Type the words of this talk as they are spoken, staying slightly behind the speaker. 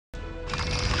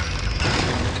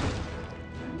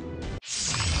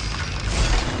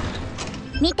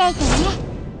見ていてね。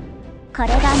これ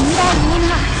が未来への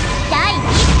第一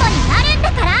歩になるん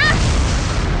だから。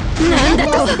なんだ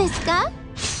とですか？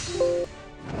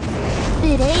ブ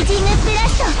レイジングブラ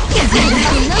スト。その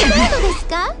程度です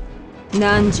か？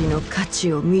汝の価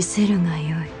値を見せるが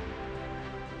よい。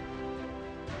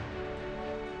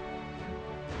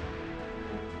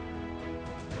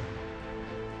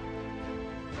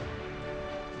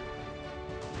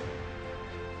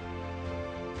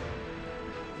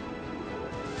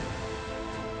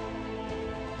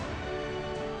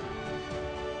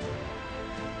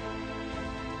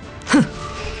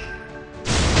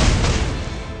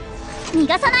逃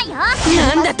がさないよ。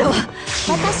なんだと。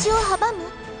私を阻む？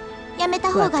やめ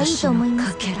た方がいいと思いま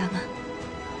す。私のかけらが。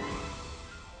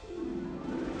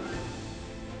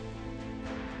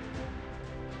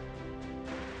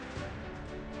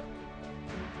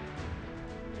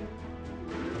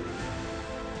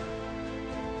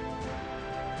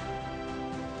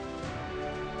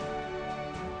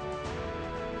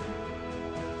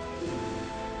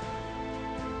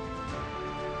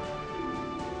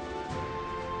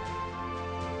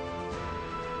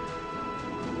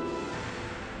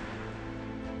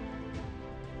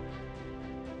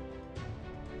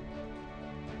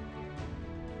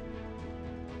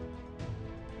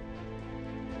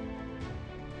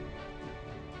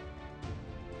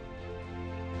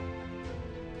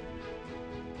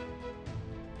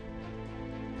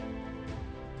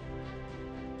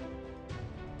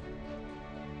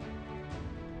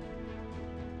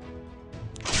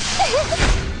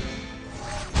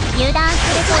油断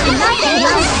すると痛いよ。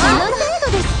その程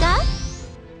度ですか？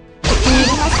そ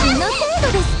の程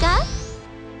度ですか？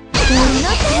その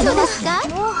程度ですか？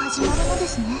もう始まるので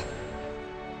すね。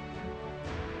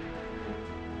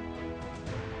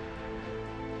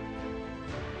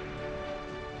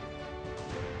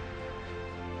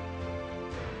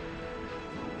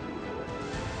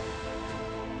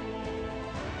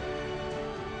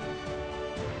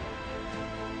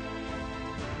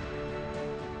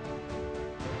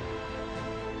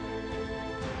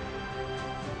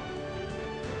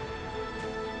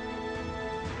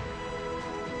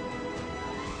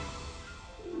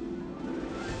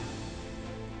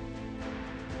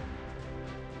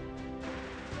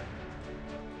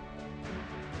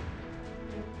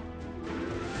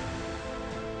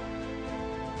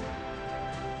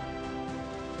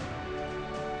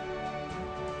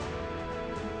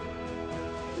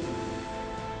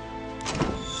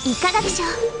いかがでしょう。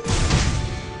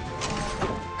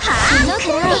はあ、の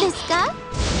程度ですか？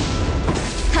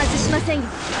外しませんよ。レ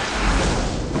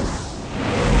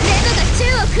ムが宙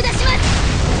を下します。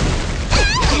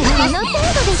この程度で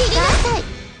すか？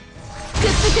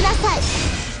屈服なさい。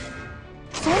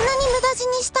そんなに無駄死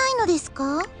にしたいのです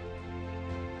か？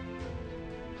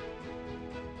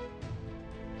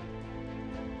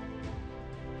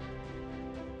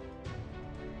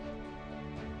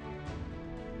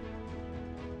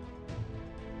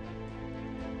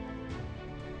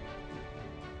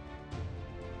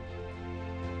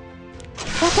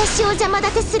私を邪魔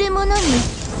立てする者に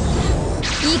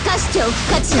生かしておく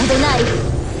価値などない。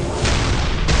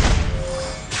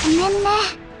ごめんね、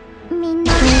みん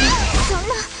な。そんな。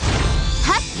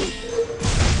はっ。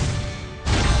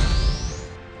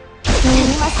やり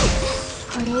ます。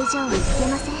これ以上はいけ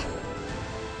ません。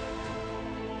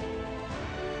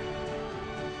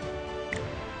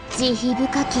慈悲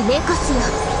深きレコスよ、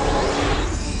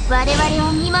我々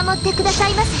を見守ってくださ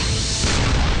いませ。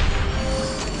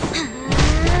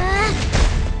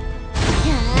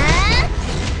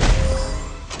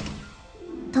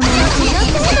友達の程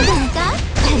度ですか？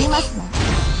やりますね。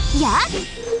や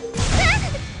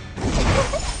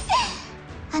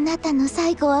あなたの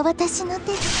最後は私の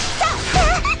手で。こ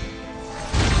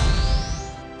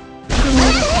の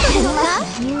程度ですか？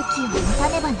勇気を持た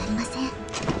ねばなりません。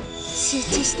集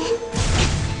中して。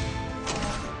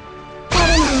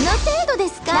彼の程度で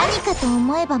すか？何かと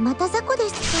思えばまた雑魚で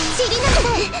すか？知りな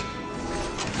さい。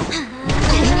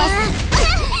やります。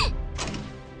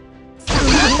そ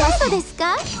の程度です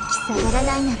か？引き下がら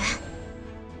ないなら。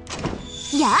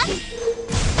や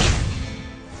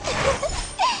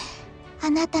あ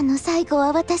なたの最後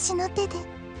は私の手で。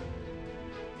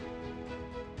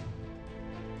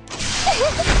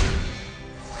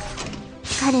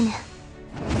カルヌ、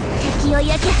敵を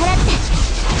焼き払って。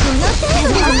この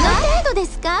程度で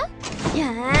すか？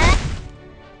や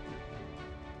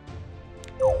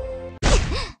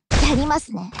りま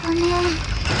すね。ごめん、ま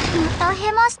た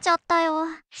ヘマしちゃったよ。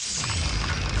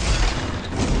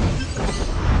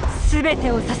すべ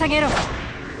てを捧げろ。フ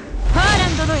ァーラ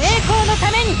ンドの栄光のた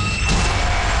めに。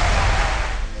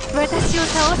私を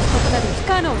倒すことなど不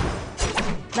可能。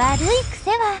悪い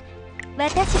癖は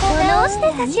私が直し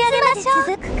て差し上げましょう。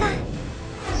続くか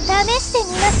試して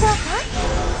みましょうか。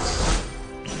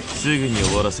すぐに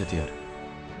終わらせてやる。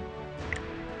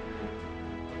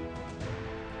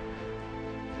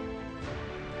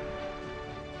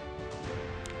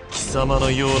貴様の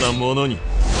ようなものに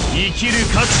生きる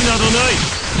価値などない。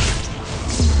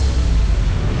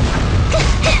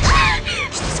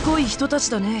しつこい人たち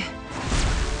だね。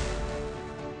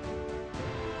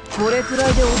これくら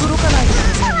いで驚かないでく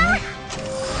ださいね。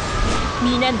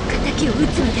皆の敵を撃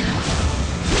つまでは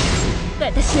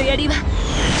私の槍は決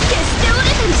して折れ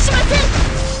たりしません。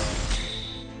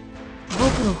僕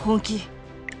の本気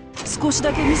少し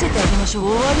だけ見せてあげましょう。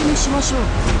終わりにしましょう。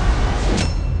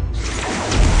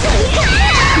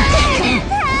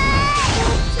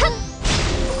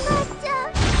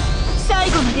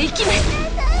最後まで行きます。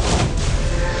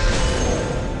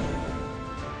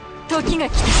時が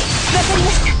来た。わかり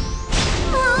ました。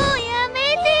もうやめ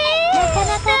て。なかな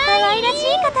か可愛らしい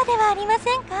方ではありま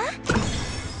せんか。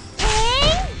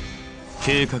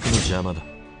計画の邪魔だ。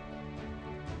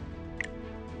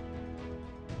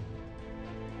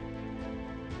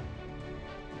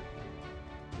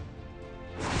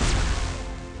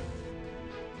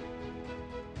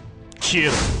消え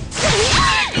ろ。も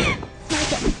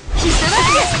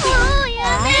うやめて。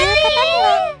ああいう方に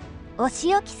はお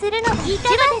仕置きするのが一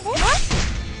番ですね。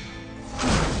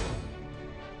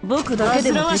僕だけ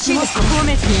でもできますか。褒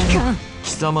めてやる。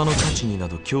貴様の価値にな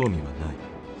ど興味はな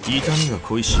い。痛みが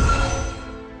恋しい。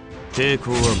抵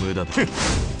抗は無駄だ。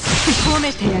褒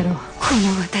めてやろう。こ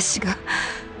の私が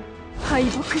敗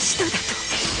北しただと。